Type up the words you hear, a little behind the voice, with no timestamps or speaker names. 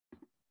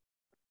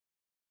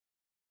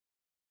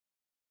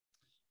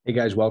Hey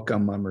guys,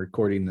 welcome. I'm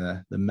recording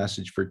the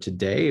message for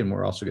today, and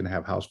we're also going to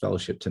have house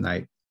fellowship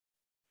tonight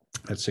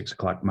at 6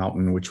 o'clock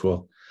Mountain, which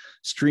will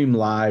stream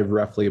live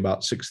roughly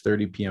about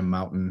 6:30 p.m.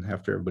 Mountain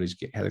after everybody's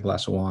had a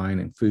glass of wine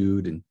and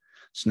food and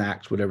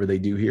snacks, whatever they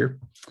do here.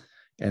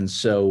 And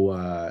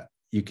so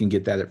you can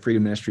get that at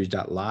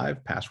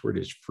freedomministries.live. Password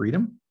is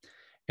freedom.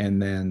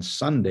 And then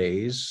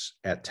Sundays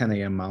at 10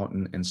 a.m.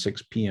 Mountain and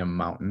 6 p.m.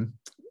 Mountain,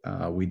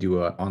 we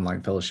do an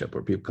online fellowship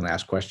where people can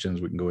ask questions.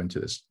 We can go into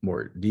this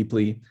more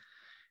deeply.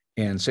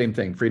 And same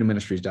thing,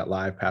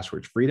 freedomministries.live,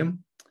 password's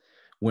freedom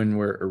when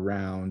we're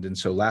around. And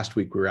so last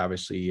week, we were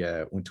obviously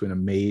went to an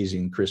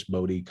amazing Chris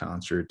Bodie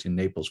concert in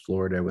Naples,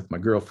 Florida with my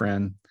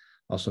girlfriend,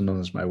 also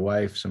known as my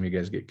wife. Some of you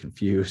guys get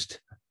confused.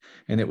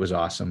 And it was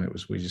awesome.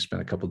 We just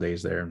spent a couple of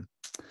days there.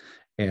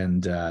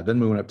 And then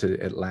we went up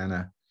to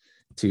Atlanta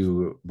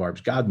to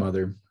Barb's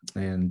godmother.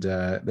 And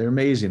they're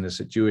amazing. This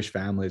Jewish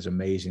family is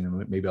amazing.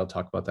 And maybe I'll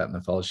talk about that in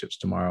the fellowships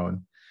tomorrow.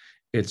 And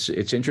it's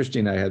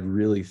interesting. I had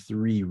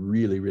three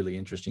really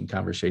interesting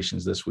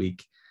conversations this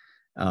week.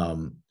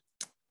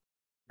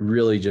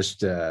 Really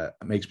just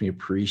makes me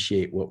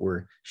appreciate what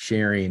we're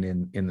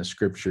sharing in the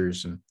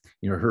scriptures, and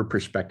her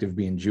perspective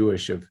being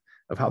Jewish of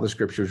how the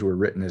scriptures were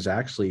written is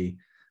actually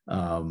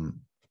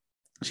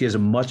she has a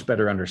much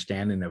better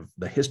understanding of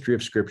the history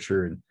of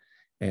scripture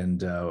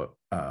and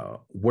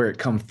where it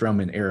comes from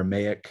in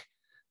Aramaic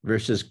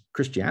versus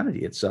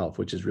Christianity itself,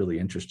 which is really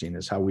interesting,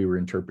 is how we were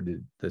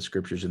interpreted the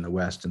scriptures in the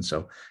West. And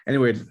so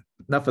anyway,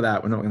 enough of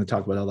that. We're not going to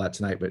talk about all that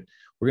tonight, but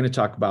we're going to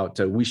talk about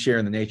we share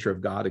in the nature of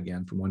God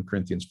again from 1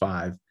 Corinthians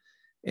 5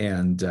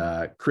 and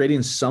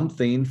creating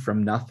something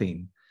from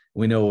nothing.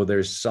 We know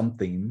there's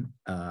something,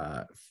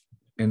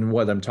 and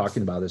what I'm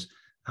talking about is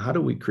how do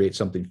we create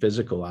something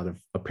physical out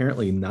of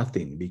apparently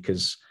nothing?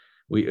 Because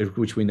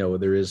which we know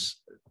there is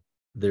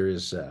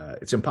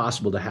it's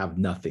impossible to have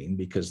nothing,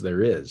 because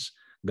there is.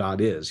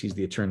 God is. He's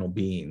the eternal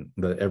being,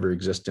 the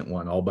ever-existent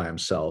one, all by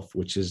himself,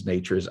 which his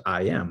nature is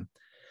I am.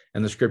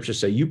 And the scriptures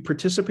say you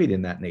participate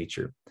in that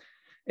nature.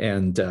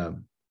 And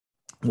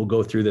we'll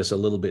go through this a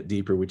little bit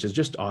deeper, which is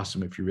just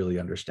awesome if you really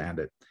understand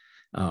it.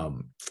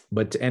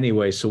 But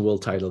anyway, so we'll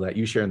title that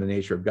You Share in the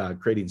Nature of God,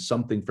 creating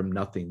something from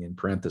nothing, in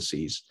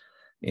parentheses.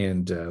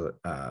 And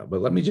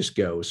but let me just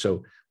go.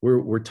 So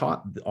we're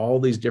taught all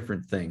these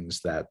different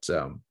things that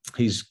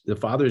the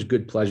Father's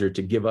good pleasure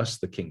to give us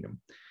the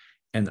kingdom.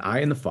 And I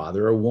and the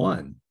Father are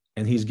one,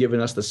 and he's given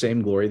us the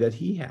same glory that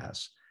he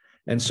has.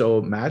 And so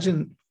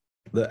imagine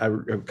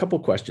a couple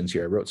questions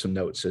here. I wrote some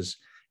notes. Is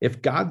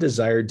if God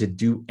desired to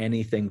do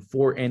anything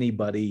for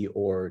anybody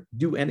or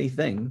do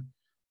anything,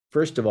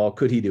 first of all,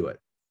 could he do it?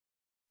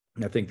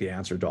 And I think the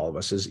answer to all of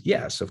us is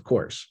yes, of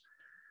course.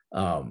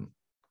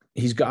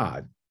 He's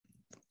God.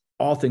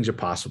 All things are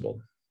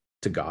possible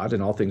to God,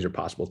 and all things are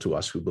possible to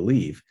us who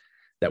believe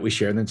that we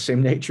share in the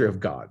same nature of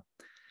God.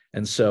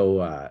 And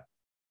so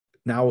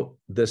now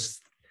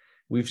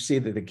we've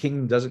seen that the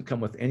kingdom doesn't come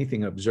with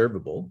anything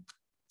observable.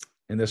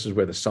 And this is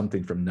where the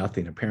something from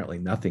nothing, apparently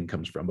nothing,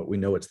 comes from, but we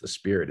know it's the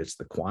spirit. It's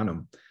the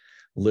quantum,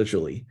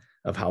 literally,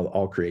 of how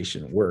all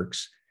creation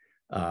works.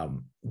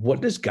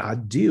 What does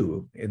God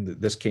do? And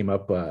this came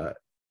up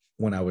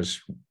when I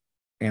was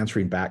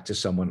answering back to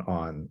someone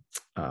on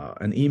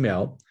an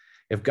email.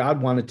 If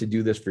God wanted to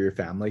do this for your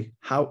family,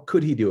 how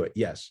could he do it?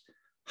 Yes.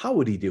 How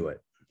would he do it?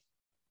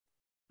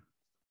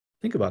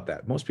 Think about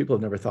that. Most people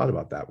have never thought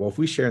about that. Well, if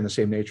we share in the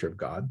same nature of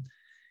God,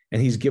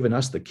 and he's given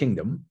us the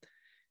kingdom,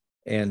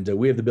 and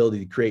we have the ability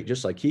to create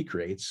just like he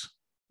creates,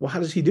 well, how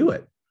does he do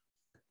it?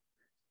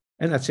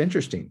 And that's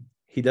interesting.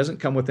 He doesn't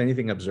come with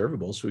anything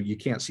observable, so you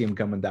can't see him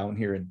coming down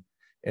here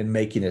and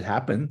making it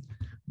happen,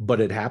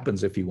 but it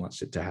happens if he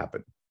wants it to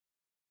happen.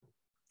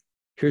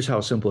 Here's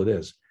how simple it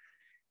is.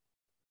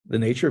 The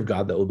nature of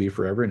God that will be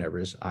forever and ever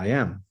is I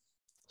am.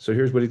 So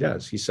here's what he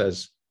does. He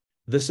says,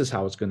 this is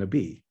how it's going to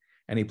be.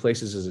 And he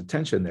places his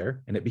attention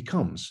there, and it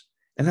becomes.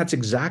 And that's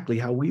exactly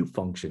how we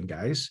function,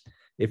 guys,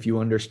 if you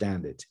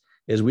understand it,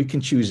 is we can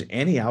choose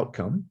any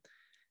outcome,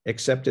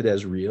 accept it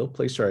as real,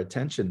 place our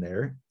attention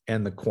there,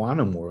 and the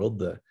quantum world,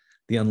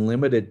 the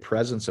unlimited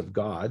presence of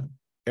God,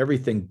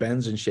 everything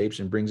bends and shapes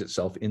and brings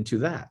itself into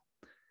that.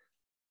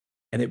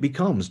 And it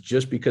becomes,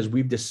 just because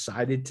we've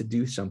decided to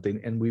do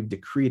something and we've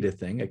decreed a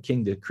thing. A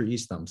king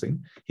decrees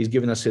something. He's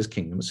given us his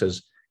kingdom. It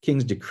says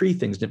kings decree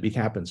things and it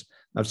happens.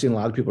 I've seen a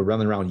lot of people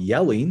running around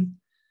yelling.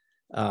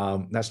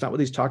 That's not what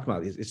he's talking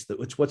about.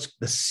 It's what's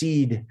the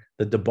seed,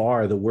 the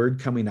dabar, the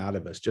word coming out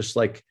of us. Just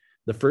like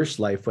the first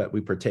life that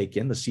we partake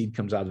in, the seed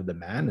comes out of the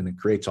man and it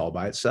creates all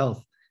by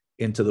itself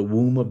into the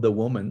womb of the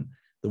woman.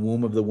 The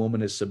womb of the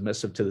woman is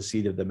submissive to the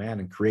seed of the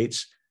man and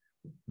creates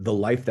the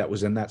life that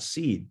was in that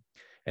seed.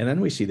 And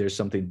then we see there's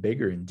something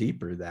bigger and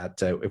deeper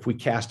that if we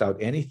cast out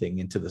anything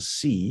into the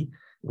sea,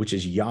 which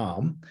is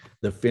Yam,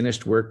 the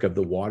finished work of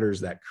the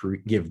waters that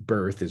give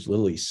birth is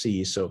literally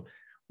sea. So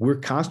we're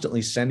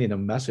constantly sending a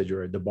message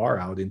or a dabar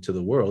out into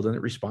the world, and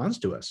it responds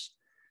to us.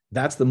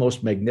 That's the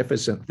most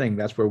magnificent thing.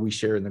 That's where we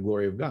share in the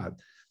glory of God.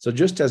 So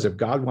just as if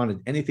God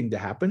wanted anything to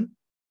happen,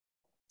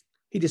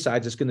 He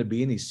decides it's going to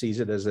be, and he sees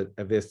it as if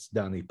it's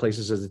done. He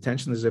places his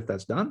attention as if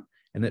that's done,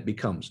 and it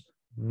becomes.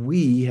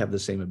 We have the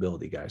same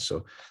ability, guys.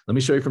 So let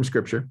me show you from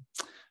Scripture.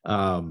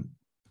 All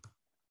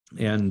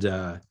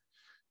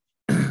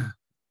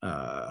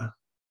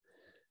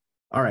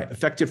right,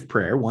 effective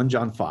prayer, 1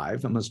 John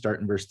 5. I'm going to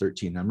start in verse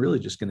 13. I'm really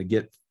just going to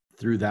get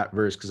through that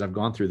verse because I've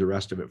gone through the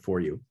rest of it for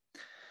you.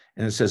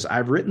 And it says,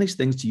 I've written these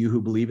things to you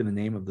who believe in the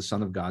name of the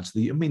Son of God, so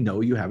that you may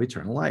know you have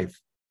eternal life.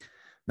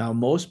 Now,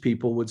 most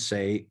people would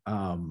say,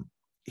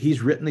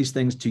 he's written these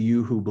things to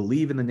you who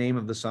believe in the name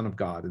of the Son of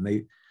God. And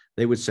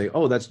they would say,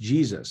 oh, that's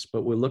Jesus.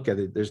 But we'll look at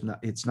it.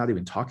 It's not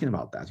even talking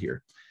about that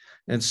here.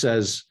 And it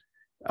says,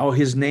 oh,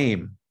 his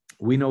name.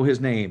 We know his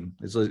name.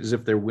 It's as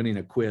if they're winning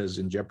a quiz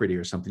in Jeopardy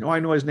or something. Oh,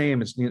 I know his name.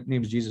 His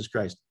name is Jesus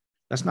Christ.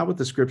 That's not what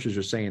the scriptures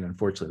are saying,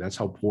 unfortunately. That's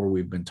how poor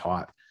we've been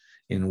taught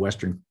in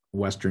Western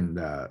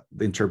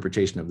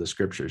interpretation of the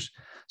scriptures.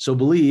 So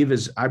believe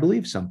is, I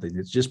believe something.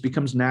 It just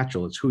becomes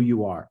natural. It's who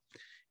you are.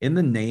 In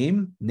the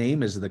name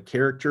is the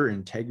character,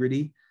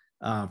 integrity,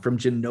 from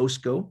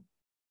ginosko.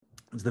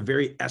 It's the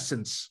very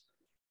essence.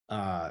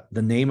 The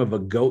name of a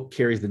goat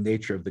carries the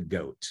nature of the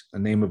goat. The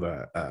name of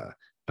a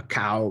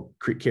cow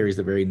carries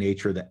the very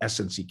nature, the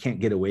essence. You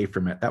can't get away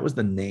from it. That was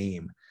the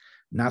name,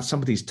 not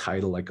somebody's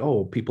title. Like,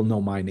 oh, people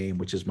know my name,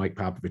 which is Mike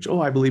Popovich. Oh,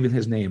 I believe in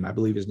his name. I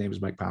believe his name is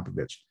Mike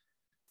Popovich.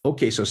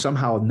 Okay, so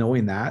somehow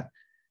knowing that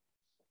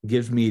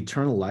gives me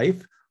eternal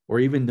life, or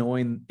even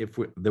knowing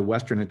the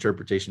Western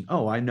interpretation,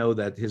 oh, I know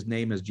that his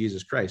name is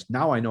Jesus Christ.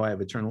 Now I know I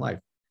have eternal life.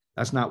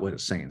 That's not what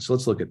it's saying. So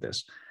let's look at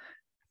this.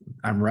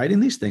 I'm writing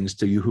these things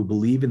to you who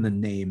believe in the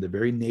name, the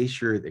very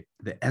nature,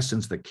 the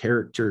essence, the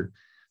character,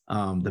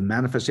 the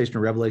manifestation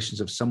or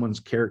revelations of someone's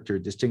character,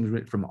 distinguishing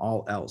it from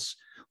all else.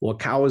 Well, a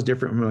cow is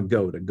different from a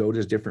goat. A goat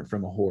is different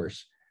from a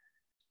horse.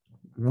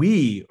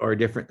 We are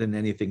different than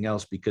anything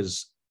else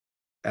because,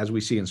 as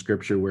we see in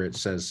scripture where it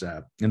says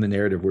in the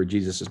narrative where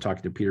Jesus is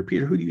talking to Peter,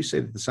 Peter, who do you say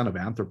that the son of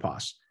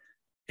Anthropos,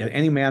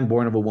 any man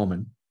born of a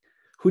woman,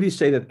 who do you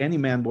say that any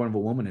man born of a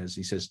woman is?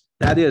 He says,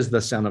 that is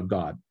the Son of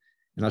God.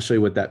 And I'll show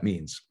you what that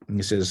means. And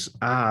he says,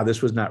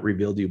 this was not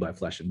revealed to you by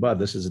flesh and blood.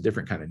 This is a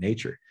different kind of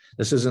nature.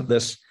 This isn't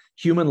this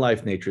human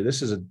life nature.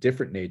 This is a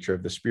different nature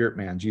of the spirit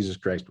man, Jesus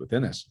Christ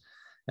within us.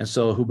 And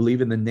so who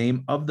believe in the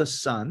name of the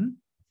Son,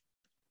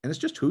 and it's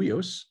just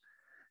huios.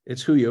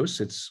 It's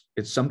huios.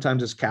 It's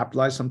sometimes it's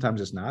capitalized,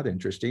 sometimes it's not.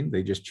 Interesting.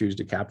 They just choose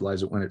to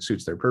capitalize it when it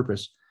suits their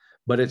purpose.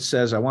 But it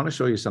says, I want to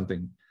show you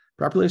something.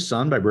 Properly a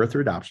son by birth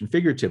or adoption,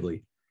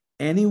 figuratively.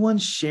 Anyone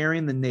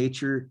sharing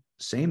the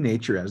same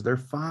nature as their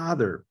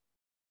father.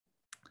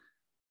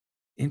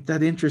 Ain't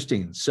that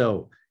interesting?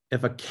 So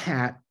if a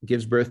cat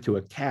gives birth to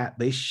a cat,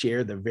 they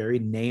share the very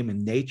name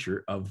and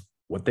nature of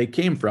what they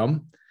came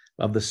from,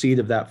 of the seed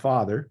of that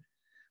father,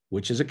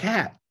 which is a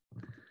cat.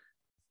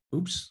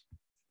 Oops.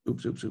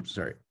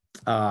 Sorry.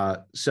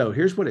 So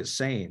here's what it's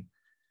saying.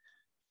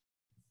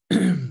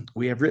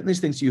 We have written these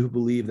things to you who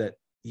believe that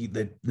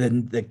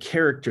the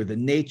character, the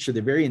nature,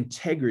 the very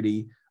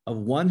integrity of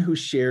one who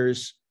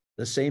shares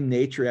the same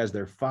nature as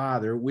their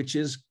father, which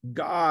is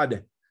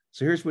God.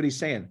 So here's what he's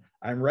saying.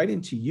 I'm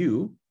writing to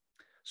you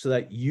so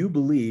that you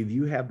believe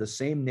you have the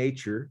same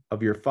nature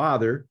of your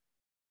father,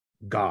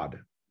 God,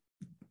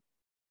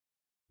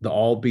 the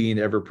all-being,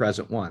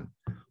 ever-present one.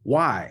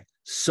 Why?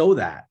 So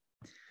that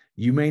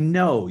you may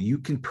know, you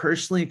can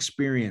personally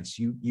experience,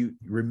 you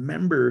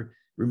remember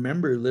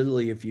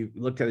literally, if you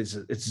look at it,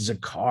 it's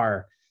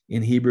zakar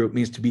in Hebrew, it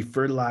means to be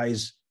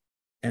fertilized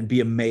and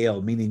be a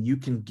male, meaning you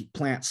can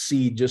plant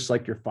seed just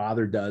like your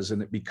father does,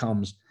 and it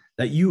becomes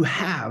that you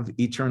have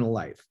eternal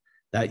life,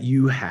 that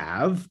you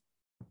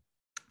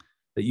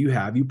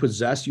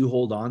possess, you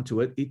hold on to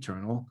it,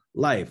 eternal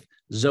life,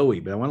 Zoe.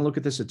 But I want to look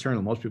at this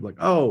eternal. Most people are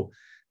like, oh,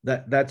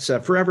 that's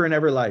forever and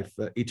ever life,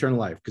 eternal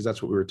life, because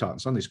that's what we were taught in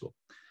Sunday school.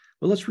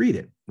 Well, let's read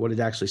it, what it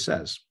actually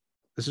says.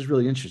 This is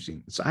really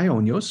interesting. It's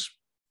aionios.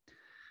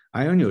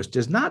 Aionios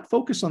does not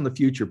focus on the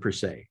future per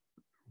se.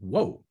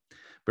 Whoa.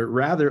 But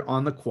rather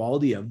on the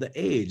quality of the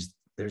age.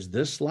 There's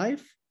this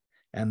life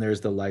and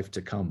there's the life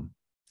to come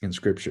in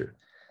scripture.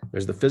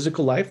 There's the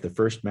physical life, the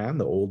first man,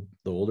 the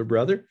older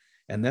brother.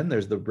 And then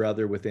there's the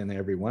brother within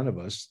every one of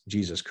us,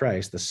 Jesus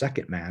Christ. The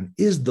second man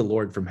is the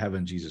Lord from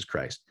heaven, Jesus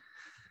Christ.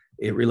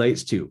 It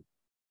relates to,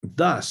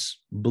 thus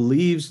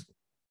believers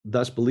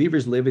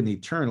live in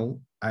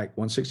eternal,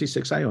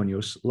 166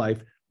 Ionios,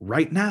 life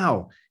right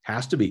now.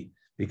 Has to be,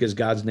 because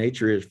God's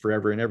nature is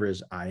forever and ever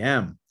is I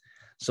am.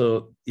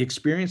 So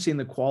experiencing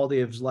the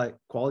quality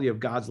of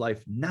God's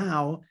life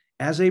now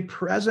as a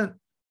present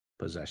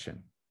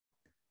possession.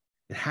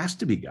 It has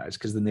to be, guys,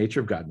 because the nature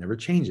of God never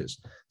changes.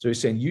 So he's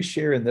saying you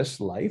share in this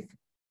life.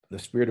 The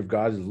Spirit of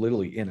God is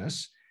literally in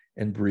us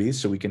and breathes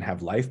so we can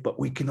have life, but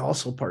we can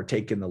also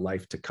partake in the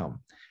life to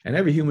come. And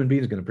every human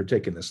being is going to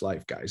partake in this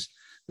life, guys,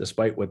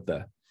 despite what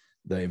the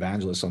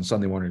evangelists on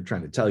Sunday morning are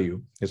trying to tell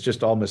you. It's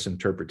just all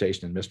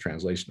misinterpretation and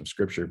mistranslation of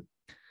scripture.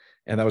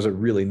 And that was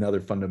another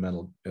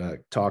fundamental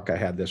talk I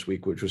had this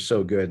week, which was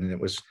so good. And it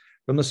was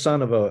from the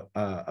son of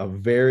a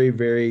very,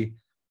 very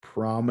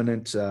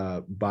prominent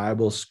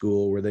Bible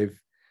school where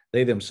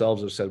they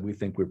themselves have said, we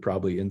think we're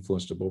probably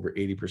influenced of over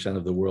 80%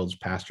 of the world's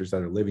pastors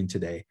that are living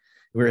today.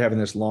 We were having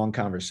this long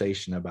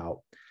conversation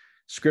about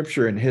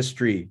scripture and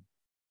history.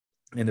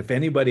 And if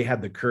anybody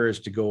had the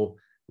courage to go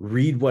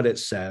read what it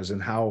says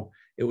and how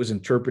it was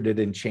interpreted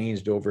and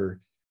changed over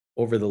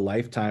the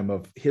lifetime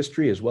of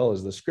history as well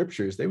as the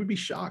scriptures, they would be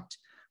shocked.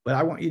 But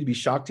I want you to be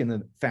shocked in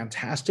a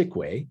fantastic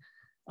way.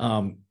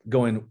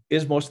 Going,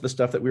 is most of the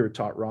stuff that we were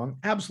taught wrong?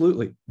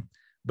 Absolutely.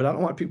 But I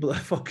don't want people to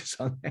focus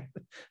on that.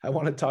 I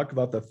want to talk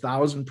about the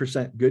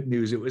 1,000% good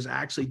news it was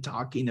actually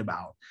talking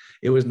about.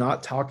 It was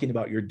not talking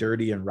about you're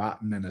dirty and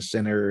rotten and a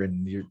sinner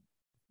and you're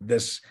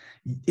this.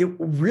 It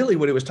really,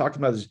 what it was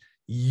talking about is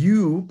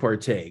you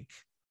partake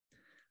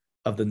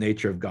of the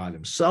nature of God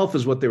himself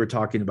is what they were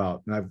talking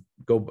about. And I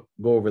go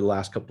over the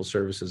last couple of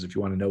services if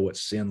you want to know what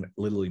sin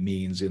literally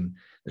means in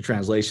the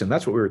translation.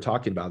 That's what we were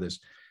talking about is,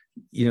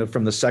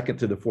 from the 2nd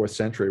to the 4th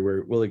century, where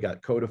it really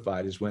got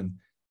codified is when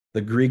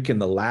the Greek and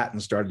the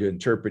Latin started to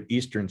interpret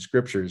Eastern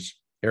scriptures,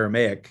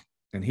 Aramaic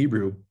and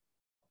Hebrew.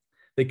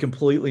 They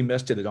completely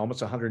missed it at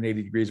almost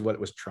 180 degrees of what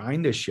it was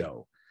trying to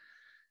show.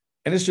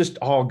 And it's just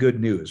all good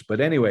news.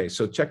 But anyway,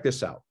 so check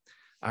this out.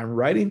 I'm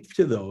writing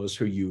to those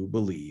who you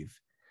believe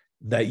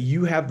that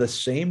you have the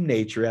same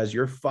nature as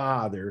your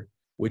Father,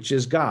 which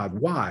is God.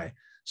 Why?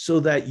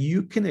 So that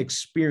you can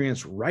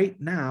experience right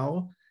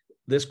now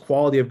this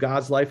quality of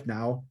God's life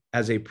now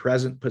as a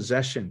present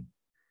possession.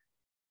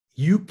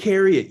 You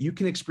carry it. You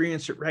can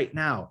experience it right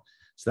now.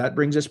 So that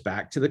brings us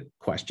back to the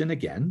question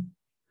again.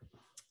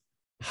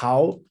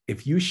 How,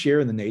 if you share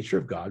in the nature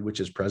of God, which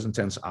is present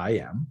tense I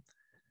am,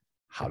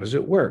 how does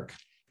it work?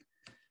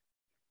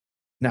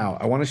 Now,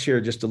 I want to share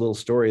just a little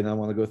story, and I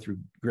want to go through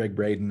Greg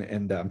Braden,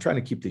 and I'm trying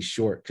to keep these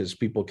short because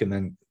people can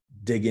then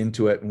dig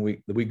into it, and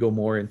we go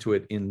more into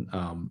it in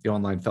the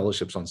online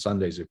fellowships on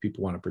Sundays if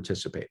people want to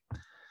participate.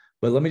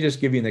 But let me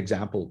just give you an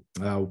example.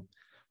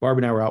 Barb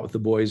and I were out with the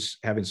boys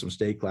having some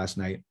steak last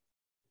night,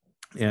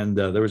 and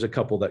there was a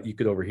couple that you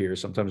could overhear.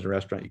 Sometimes in a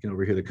restaurant, you can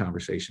overhear the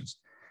conversations,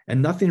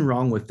 and nothing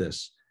wrong with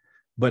this.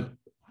 But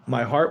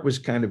my heart was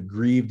kind of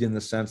grieved in the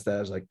sense that I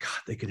was like,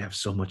 God, they could have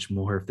so much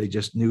more if they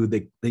just knew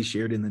they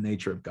shared in the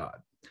nature of God.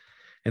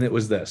 And it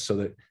was this, so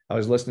that I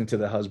was listening to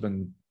the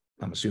husband,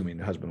 I'm assuming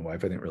the husband and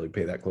wife, I didn't really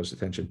pay that close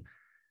attention,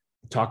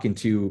 talking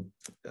to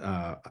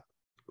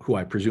who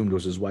I presumed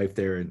was his wife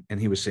there. And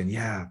he was saying,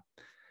 yeah,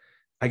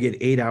 I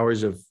get 8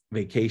 hours of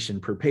vacation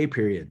per pay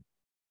period,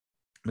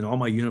 and all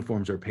my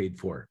uniforms are paid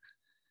for.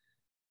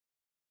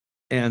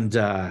 And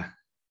I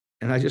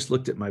just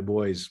looked at my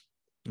boys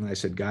and I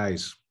said,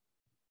 guys,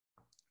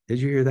 did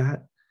you hear that?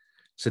 I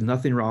said,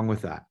 nothing wrong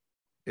with that.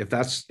 If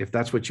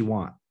that's what you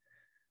want.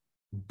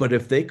 But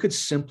if they could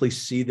simply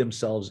see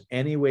themselves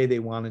any way they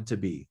wanted to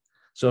be.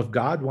 So if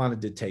God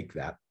wanted to take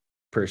that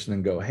person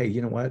and go, hey,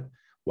 you know what?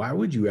 Why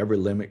would you ever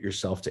limit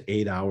yourself to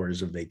 8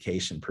 hours of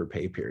vacation per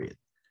pay period?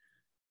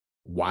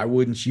 Why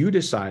wouldn't you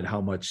decide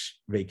how much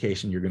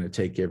vacation you're going to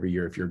take every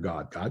year if you're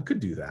God? God could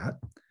do that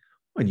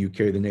when you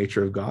carry the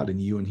nature of God and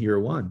you and he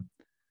are one.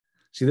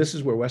 See, this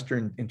is where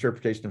Western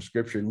interpretation of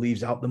scripture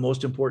leaves out the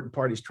most important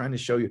part. He's trying to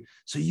show you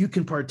so you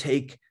can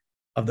partake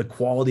of the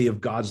quality of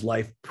God's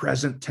life,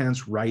 present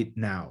tense right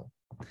now.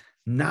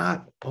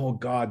 Not, oh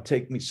God,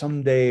 take me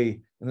someday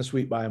in the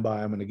sweet by and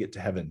by, I'm going to get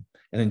to heaven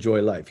and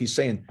enjoy life. He's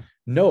saying,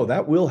 no,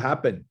 that will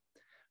happen.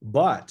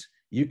 But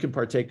you can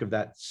partake of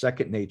that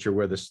second nature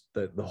where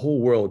the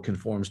whole world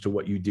conforms to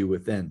what you do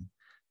within.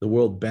 The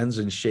world bends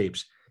and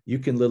shapes. You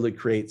can literally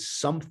create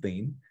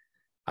something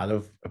out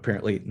of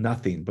apparently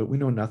nothing, but we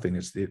know nothing.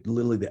 It's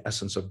literally the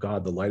essence of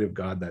God, the light of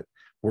God that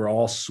we're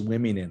all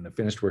swimming in, the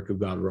finished work of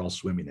God we're all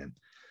swimming in.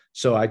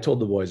 So I told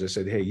the boys, I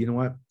said, hey, you know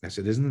what? I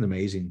said, isn't it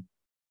amazing?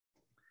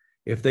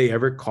 If they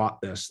ever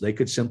caught this, they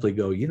could simply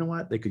go, you know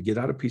what? They could get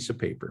out a piece of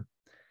paper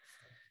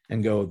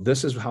and go,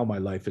 this is how my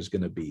life is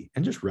going to be,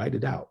 and just write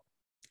it out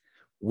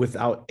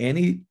without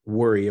any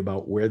worry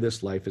about where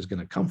this life is going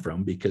to come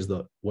from, because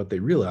what they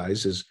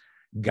realize is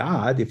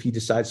God, if he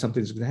decides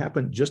something's going to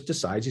happen, just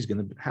decides he's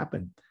going to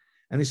happen.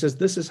 And he says,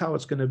 this is how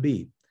it's going to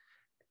be.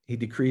 He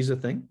decrees a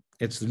thing.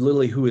 It's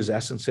literally who his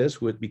essence is,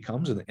 who it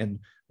becomes. And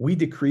we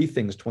decree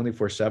things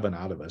 24/7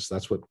 out of us.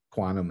 That's what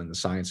quantum and the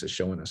science is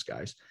showing us,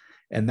 guys.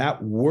 And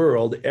that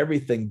world,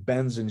 everything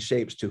bends and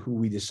shapes to who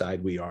we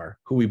decide we are,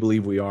 who we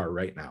believe we are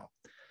right now.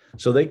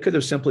 So they could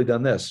have simply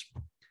done this.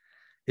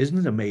 Isn't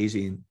it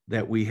amazing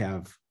that we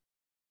have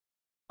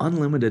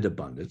unlimited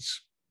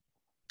abundance?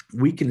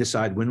 We can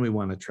decide when we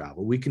want to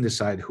travel. We can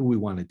decide who we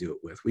want to do it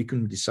with. We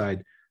can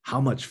decide how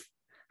much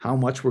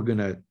we're going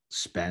to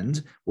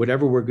spend,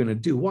 whatever we're going to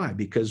do. Why?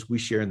 Because we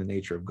share in the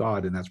nature of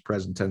God, and that's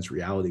present tense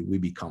reality we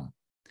become.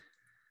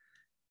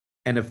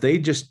 And if they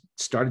just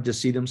started to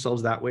see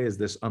themselves that way as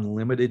this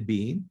unlimited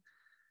being,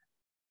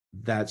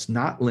 that's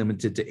not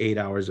limited to 8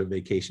 hours of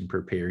vacation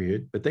per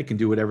period, but they can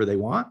do whatever they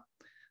want,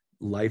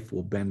 life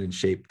will bend and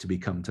shape to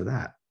become to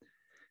that.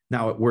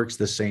 Now it works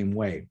the same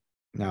way.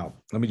 Now,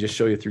 let me just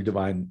show you through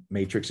Divine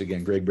Matrix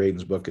again, Greg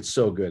Braden's book. It's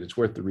so good. It's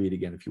worth the read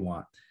again if you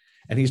want.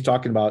 And he's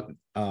talking about,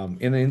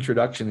 in the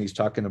introduction, he's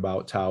talking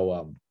about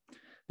how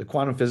The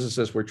quantum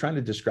physicists were trying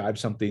to describe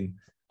something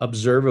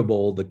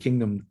observable. The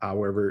kingdom,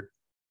 however,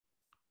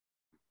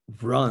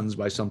 runs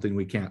by something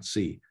we can't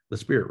see, the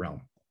spirit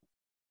realm.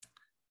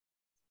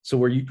 So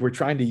we're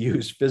trying to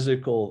use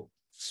physical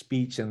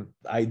speech and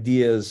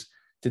ideas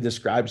to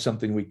describe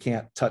something we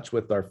can't touch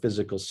with our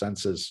physical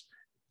senses.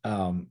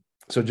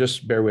 So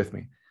just bear with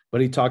me.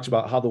 But he talks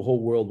about how the whole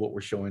world, what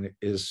we're showing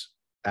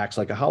acts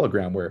like a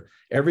hologram, where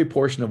every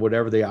portion of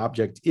whatever the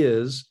object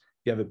is,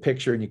 you have a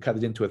picture and you cut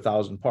it into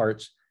 1,000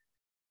 parts,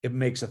 it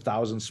makes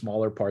 1,000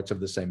 smaller parts of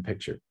the same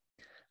picture.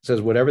 It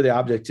says whatever the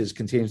object is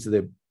contains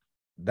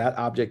that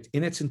object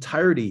in its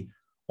entirety,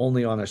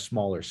 only on a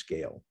smaller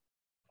scale.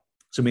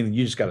 So meaning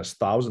you just got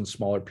 1,000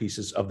 smaller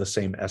pieces of the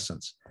same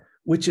essence,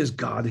 which is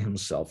God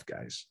himself,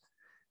 guys.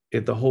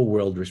 The whole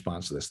world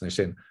responds to this. And they're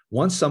saying,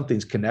 once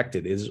something's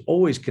connected, it is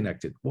always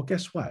connected. Well,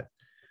 guess what?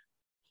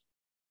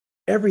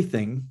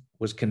 Everything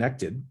was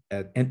connected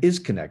and is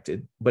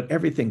connected, but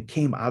everything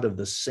came out of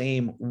the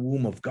same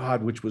womb of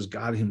God, which was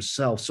God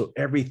himself. So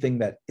everything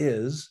that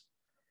is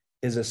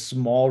a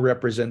small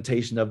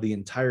representation of the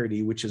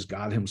entirety, which is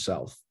God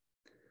himself.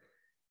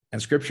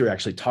 And scripture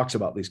actually talks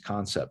about these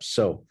concepts.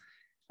 So,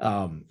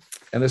 and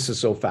this is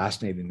so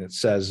fascinating. It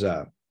says,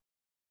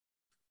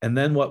 and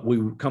then what we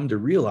come to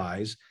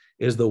realize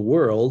is the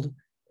world,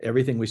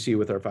 everything we see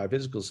with our 5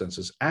 physical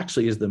senses,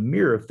 actually is the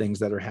mirror of things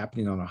that are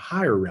happening on a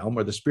higher realm,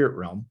 or the spirit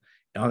realm,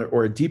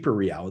 or a deeper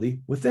reality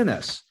within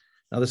us.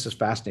 Now, this is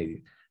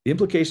fascinating. The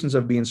implications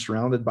of being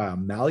surrounded by a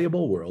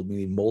malleable world,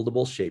 meaning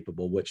moldable,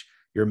 shapeable, which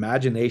your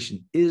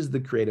imagination is the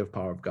creative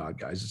power of God,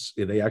 guys.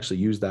 They actually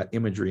use that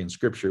imagery in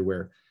scripture,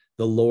 where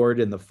the Lord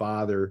and the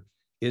Father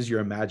is your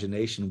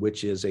imagination,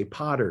 which is a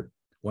potter,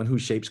 one who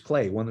shapes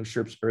clay, one who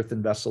shapes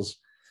earthen vessels.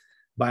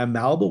 By a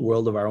malleable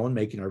world of our own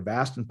making are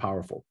vast and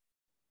powerful.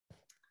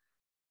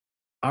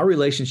 Our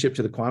relationship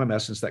to the quantum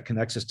essence that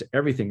connects us to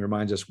everything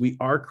reminds us we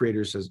are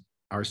creators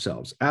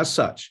ourselves. As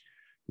such,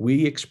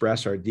 we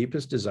express our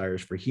deepest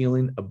desires for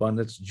healing,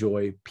 abundance,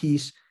 joy,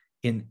 peace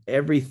in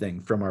everything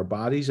from our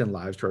bodies and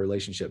lives to our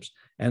relationships.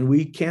 And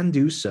we can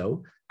do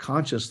so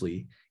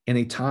consciously in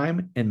a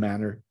time and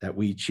manner that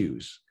we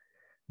choose.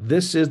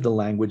 This is the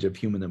language of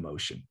human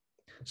emotion.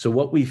 So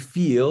what we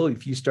feel,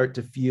 if you start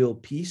to feel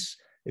peace,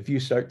 if you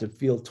start to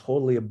feel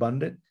totally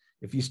abundant,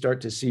 if you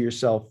start to see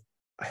yourself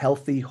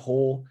healthy,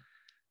 whole,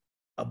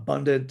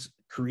 abundant,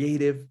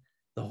 creative,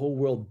 the whole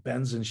world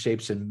bends and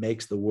shapes and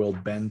makes the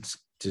world bend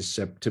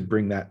to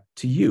bring that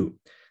to you.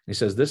 And he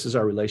says, this is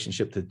our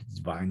relationship to the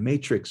divine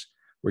matrix.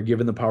 We're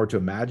given the power to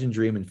imagine,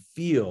 dream, and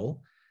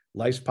feel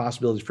life's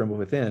possibilities from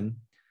within.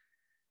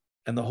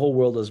 And the whole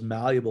world is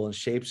malleable and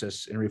shapes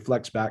us and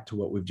reflects back to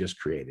what we've just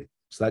created.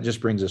 So that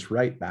just brings us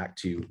right back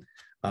to,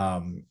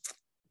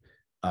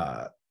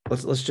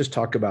 let's just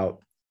talk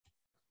about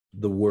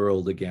the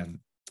world again,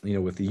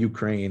 with the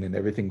Ukraine and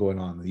everything going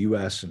on in the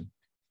US. And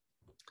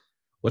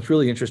what's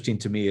really interesting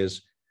to me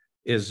is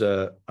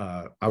I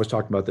was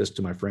talking about this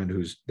to my friend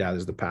whose dad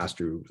is the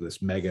pastor of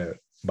this mega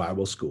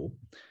Bible school.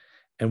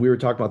 And we were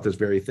talking about this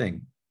very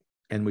thing.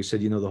 And we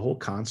said, the whole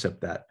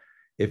concept that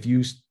if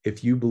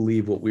you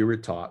believe what we were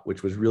taught,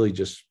 which was really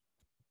just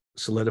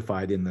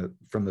solidified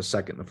from the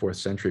 2nd and the 4th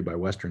century by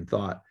Western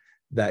thought,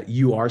 that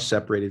you are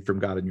separated from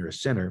God and you're a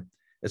sinner,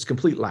 it's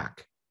complete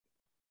lack.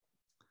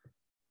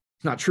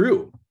 It's not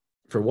true.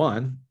 For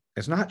one,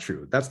 it's not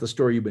true. That's the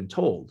story you've been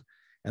told.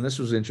 And this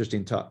was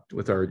interesting talk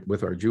with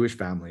our Jewish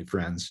family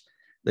friends.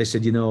 They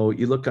said, you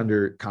look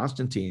under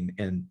Constantine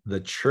and the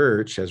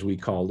church, as we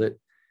called it,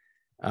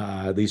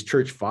 these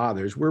church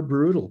fathers were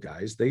brutal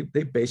guys. They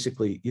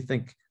basically, you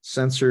think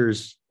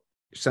censorship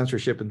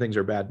and things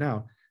are bad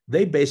now.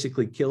 They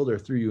basically killed or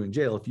threw you in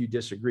jail if you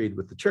disagreed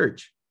with the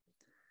church.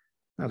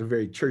 Not a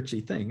very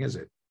churchy thing, is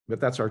it? But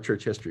that's our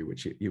church history,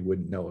 which you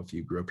wouldn't know if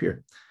you grew up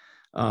here.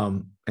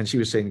 And she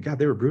was saying, God,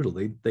 they were brutal.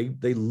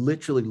 They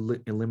literally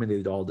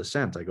eliminated all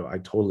dissent. I go, I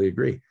totally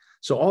agree.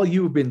 So all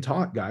you've been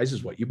taught, guys,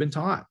 is what you've been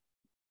taught.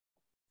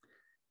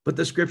 But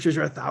the scriptures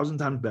are 1,000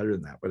 times better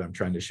than that, what I'm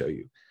trying to show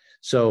you.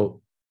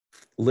 So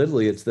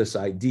literally, it's this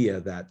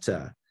idea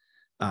that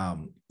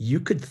you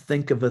could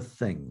think of a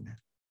thing.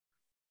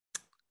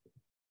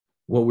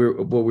 What we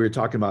were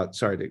talking about,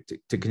 sorry,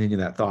 to continue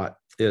that thought,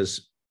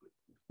 is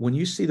when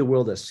you see the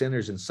world as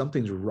sinners and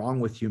something's wrong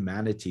with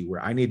humanity,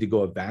 where I need to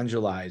go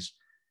evangelize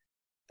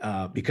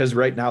because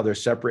right now they're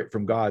separate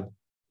from God,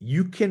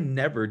 you can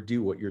never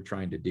do what you're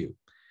trying to do.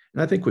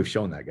 And I think we've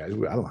shown that, guys. I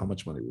don't know how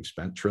much money we've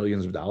spent,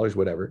 trillions of dollars,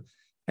 whatever.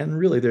 And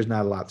really, there's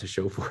not a lot to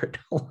show for it,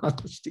 in all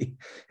honesty.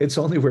 It's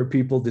only where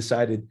people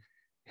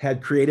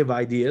had creative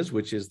ideas,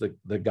 which is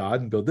the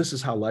God, and go, this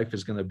is how life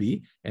is going to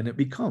be. And it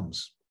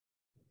becomes.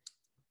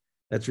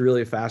 That's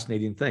really a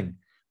fascinating thing.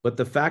 But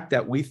the fact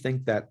that we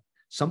think that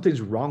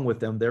something's wrong with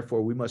them,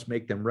 therefore we must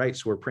make them right.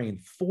 So we're praying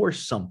for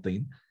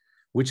something,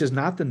 which is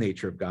not the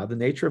nature of God. The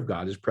nature of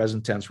God is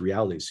present tense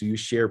reality. So you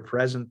share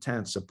present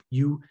tense.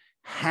 You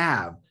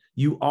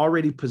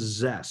already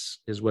possess,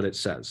 is what it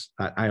says.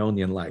 I own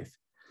you in life.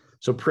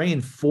 So praying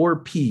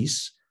for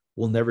peace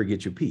will never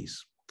get you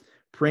peace.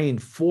 Praying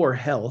for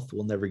health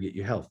will never get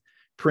you health.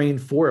 Praying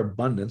for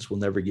abundance will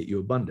never get you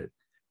abundant.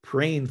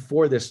 Praying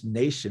for this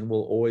nation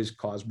will always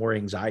cause more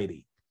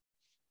anxiety.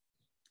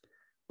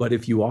 But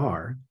if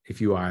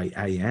I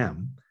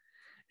am,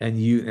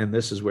 and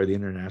this is where the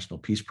International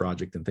Peace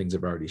Project and things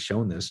have already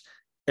shown this,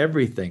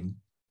 everything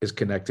is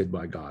connected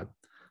by God.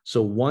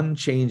 So one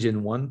change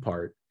in one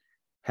part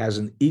has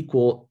an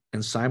equal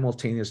and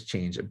simultaneous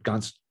change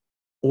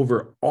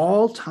over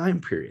all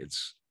time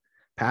periods,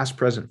 past,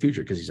 present,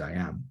 future, because he's I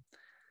am,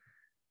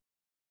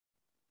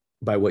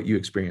 by what you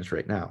experience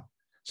right now.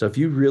 So if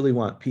you really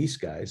want peace,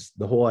 guys,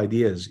 the whole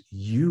idea is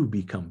you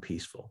become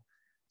peaceful.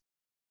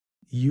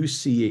 You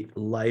see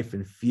life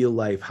and feel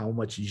life, how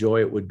much joy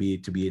it would be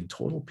to be in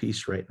total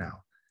peace right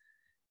now.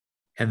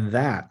 And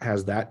that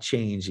has that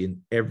change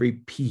in every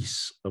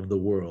piece of the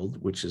world,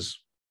 which is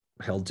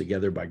held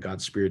together by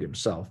God's Spirit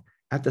himself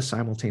at the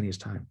simultaneous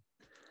time.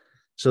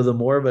 So the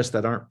more of us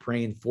that aren't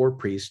praying for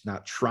peace,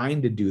 not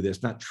trying to do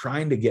this, not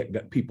trying to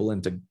get people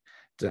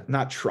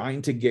not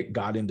trying to get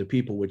God into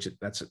people, which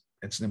it's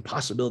an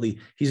impossibility.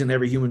 He's in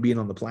every human being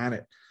on the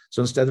planet.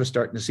 So instead of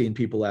starting to seeing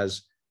people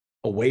as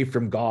away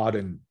from God,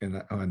 and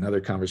another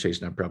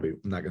conversation I'm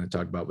not going to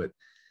talk about, but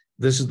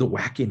this is the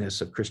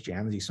wackiness of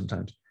Christianity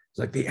sometimes. It's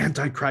like the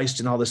Antichrist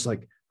and all this,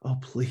 like, oh,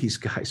 please,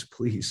 guys,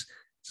 please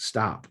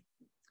stop.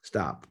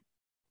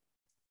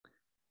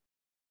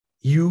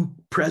 You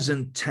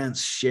present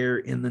tense share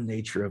in the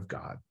nature of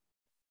God.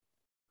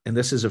 And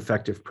this is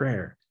effective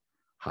prayer.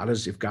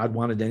 If God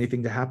wanted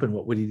anything to happen,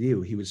 what would he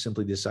do? He would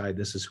simply decide,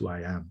 this is who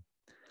I am.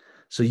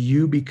 So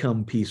you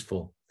become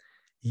peaceful.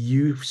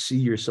 You see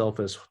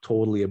yourself as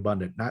totally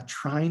abundant, not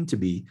trying to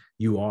be,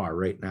 you are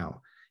right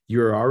now.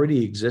 You're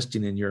already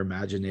existing in your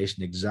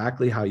imagination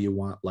exactly how you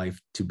want life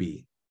to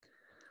be.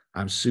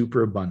 I'm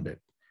super abundant.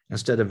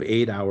 Instead of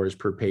 8 hours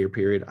per pay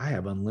period, I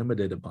have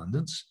unlimited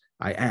abundance.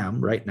 I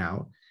am right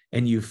now.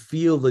 And you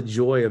feel the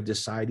joy of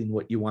deciding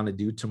what you want to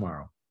do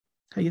tomorrow.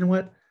 Hey, you know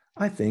what?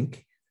 I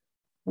think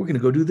we're going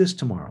to go do this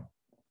tomorrow.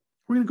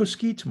 We're going to go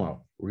ski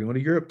tomorrow. We're going to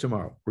go to Europe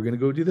tomorrow. We're going to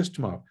go do this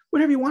tomorrow.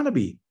 Whatever you want to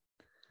be.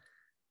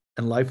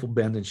 And life will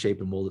bend and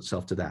shape and mold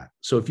itself to that.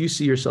 So if you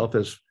see yourself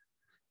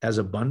as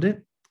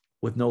abundant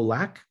with no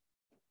lack,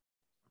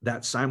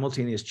 that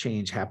simultaneous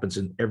change happens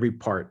in every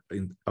part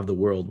of the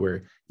world,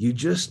 where you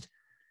just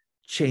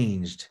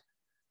changed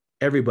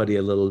everybody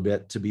a little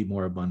bit to be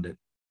more abundant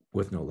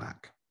with no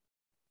lack.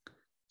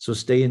 So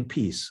stay in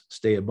peace,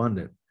 stay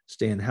abundant,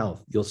 stay in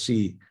health. You'll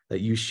see that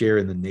you share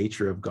in the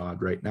nature of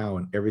God right now,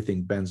 and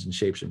everything bends and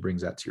shapes and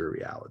brings that to your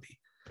reality.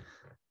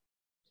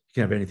 You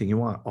can have anything you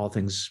want. All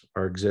things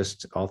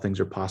exist. All things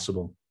are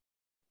possible.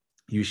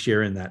 You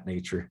share in that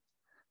nature,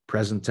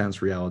 present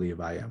tense reality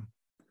of I am.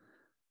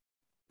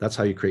 That's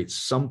how you create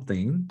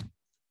something,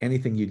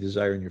 anything you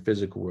desire in your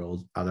physical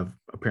world, out of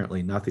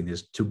apparently nothing,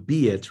 is to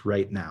be it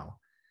right now,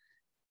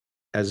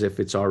 as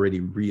if it's already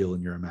real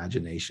in your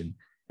imagination.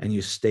 And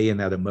you stay in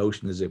that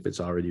emotion as if it's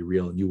already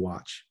real, and you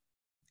watch.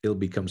 It'll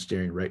become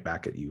staring right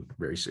back at you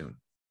very soon.